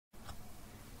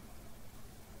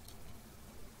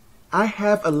I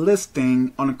have a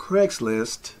listing on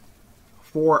Craigslist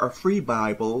for a free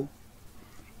Bible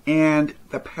and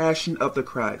the Passion of the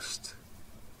Christ.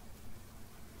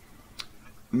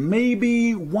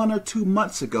 Maybe 1 or 2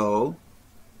 months ago,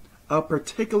 a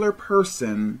particular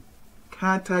person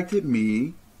contacted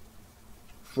me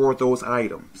for those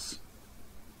items.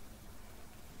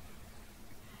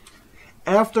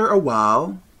 After a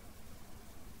while,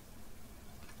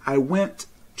 I went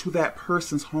to that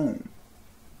person's home.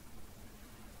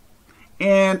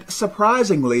 And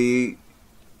surprisingly,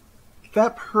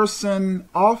 that person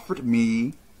offered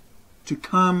me to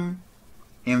come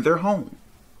in their home,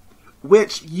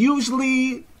 which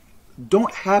usually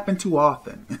don't happen too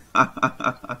often.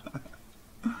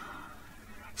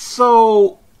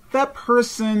 So that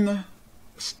person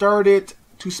started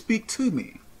to speak to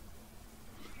me.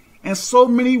 In so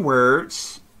many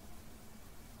words,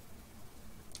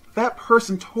 that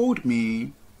person told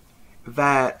me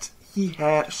that he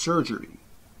had surgery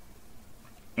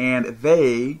and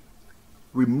they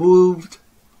removed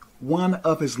one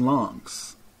of his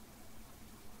lungs.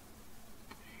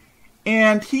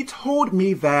 And he told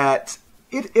me that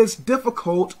it is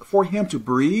difficult for him to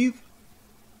breathe.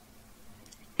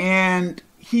 And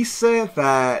he said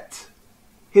that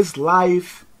his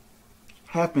life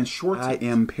have been shortened. I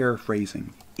am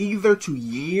paraphrasing. Either to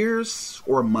years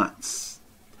or months.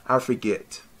 I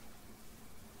forget.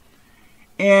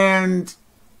 And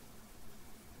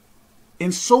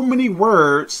in so many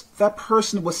words, that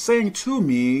person was saying to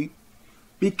me,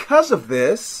 because of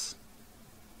this,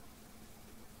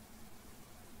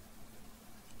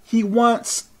 he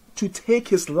wants to take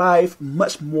his life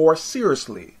much more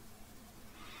seriously.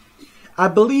 I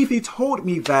believe he told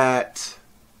me that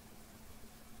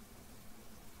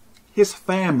his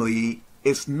family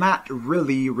is not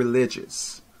really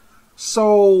religious.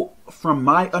 So, from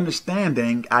my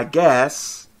understanding, I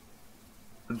guess,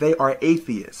 they are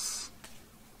atheists.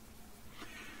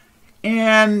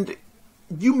 And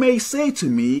you may say to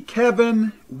me,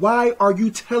 Kevin, why are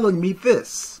you telling me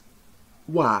this?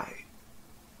 Why?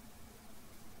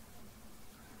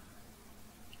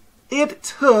 It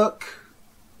took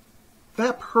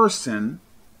that person,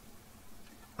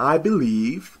 I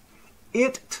believe,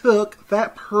 it took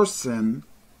that person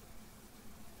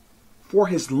for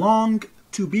his lung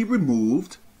to be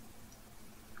removed,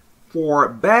 for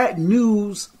bad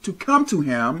news to come to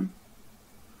him,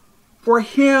 for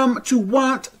him to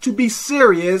want to be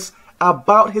serious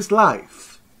about his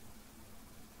life.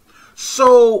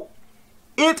 So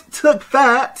it took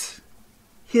that,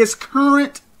 his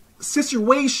current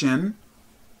situation,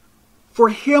 for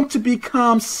him to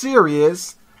become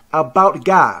serious about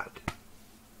God.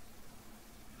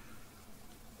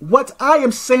 What I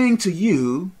am saying to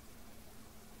you,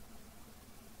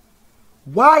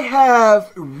 why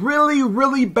have really,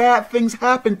 really bad things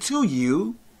happen to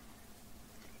you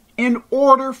in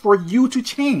order for you to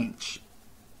change?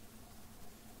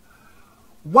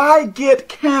 Why get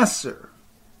cancer?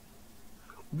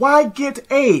 Why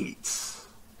get AIDS?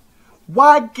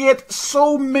 Why get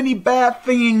so many bad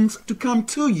things to come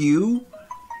to you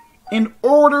in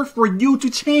order for you to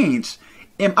change?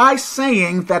 Am I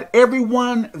saying that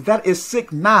everyone that is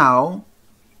sick now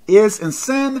is in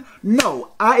sin?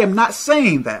 No, I am not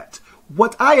saying that.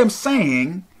 What I am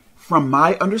saying, from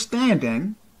my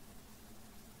understanding,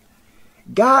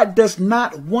 God does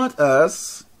not want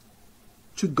us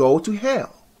to go to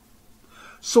hell.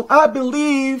 So I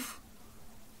believe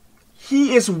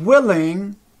He is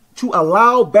willing to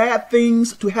allow bad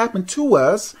things to happen to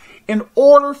us in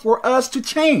order for us to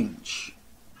change.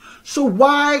 So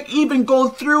why even go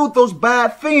through those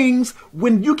bad things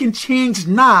when you can change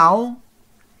now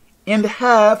and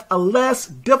have a less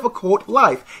difficult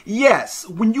life? Yes,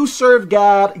 when you serve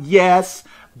God, yes,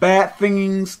 bad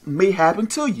things may happen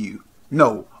to you.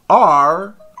 No,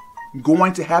 are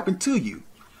going to happen to you.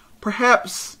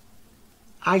 Perhaps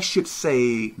I should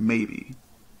say maybe.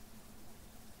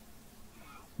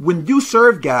 When you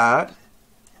serve God,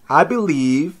 I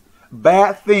believe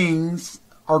bad things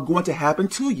are going to happen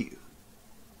to you.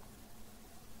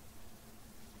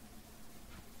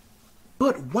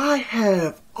 But why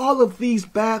have all of these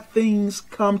bad things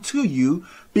come to you?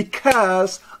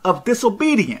 Because of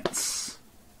disobedience.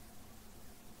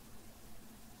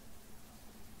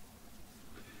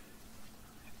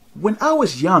 When I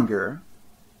was younger,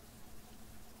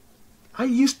 I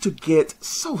used to get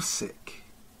so sick.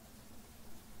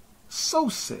 So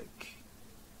sick.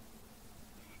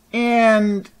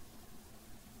 And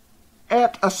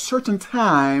at a certain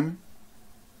time,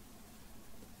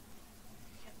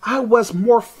 I was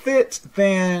more fit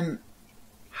than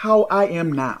how I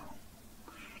am now.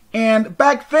 And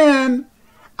back then,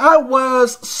 I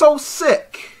was so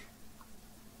sick.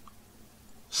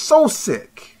 So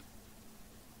sick.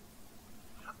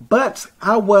 But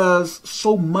I was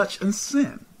so much in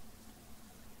sin.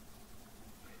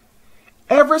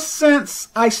 Ever since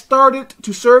I started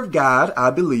to serve God, I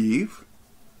believe,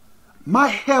 my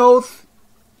health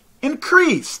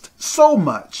increased so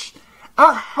much.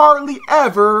 I hardly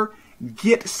ever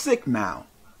get sick now.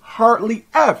 Hardly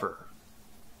ever.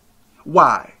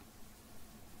 Why?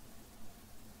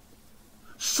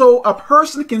 So a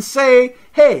person can say,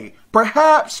 hey,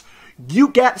 perhaps you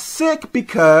got sick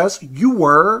because you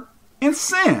were in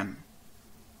sin.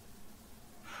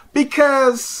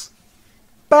 Because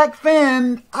back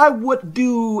then, I would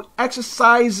do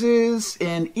exercises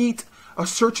and eat a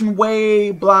certain way,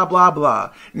 blah, blah,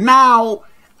 blah. Now,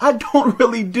 I don't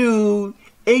really do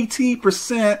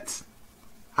 80%,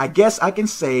 I guess I can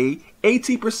say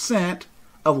 80%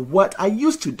 of what I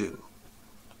used to do,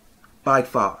 by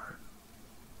far.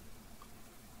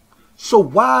 So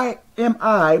why am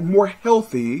I more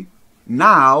healthy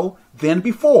now than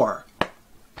before?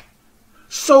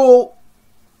 So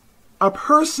a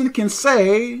person can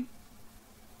say,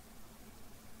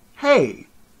 hey,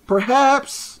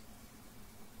 perhaps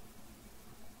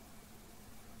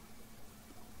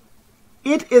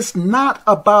it is not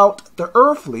about the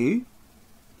earthly,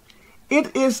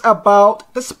 it is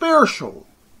about the spiritual.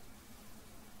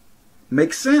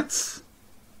 Make sense?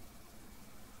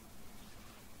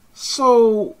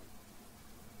 So,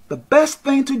 the best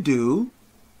thing to do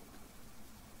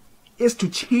is to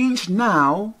change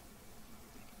now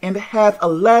and have a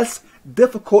less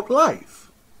difficult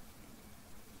life.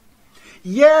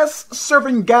 Yes,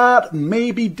 serving God may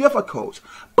be difficult,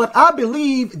 but I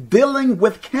believe dealing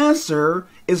with cancer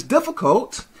is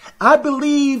difficult. I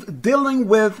believe dealing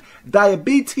with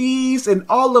diabetes and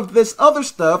all of this other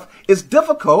stuff is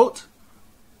difficult.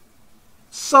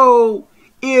 So,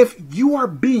 if you are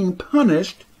being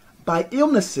punished by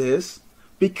illnesses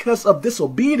because of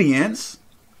disobedience,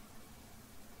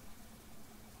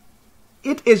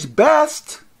 it is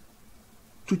best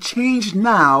to change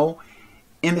now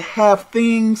and have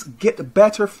things get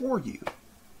better for you.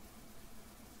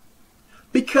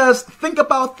 Because think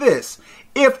about this.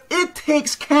 If it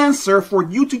takes cancer for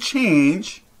you to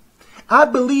change, I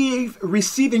believe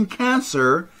receiving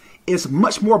cancer is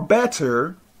much more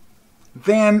better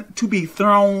than to be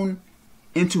thrown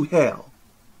into hell.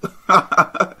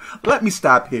 Let me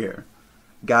stop here.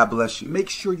 God bless you. Make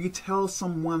sure you tell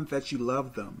someone that you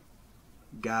love them.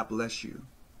 God bless you.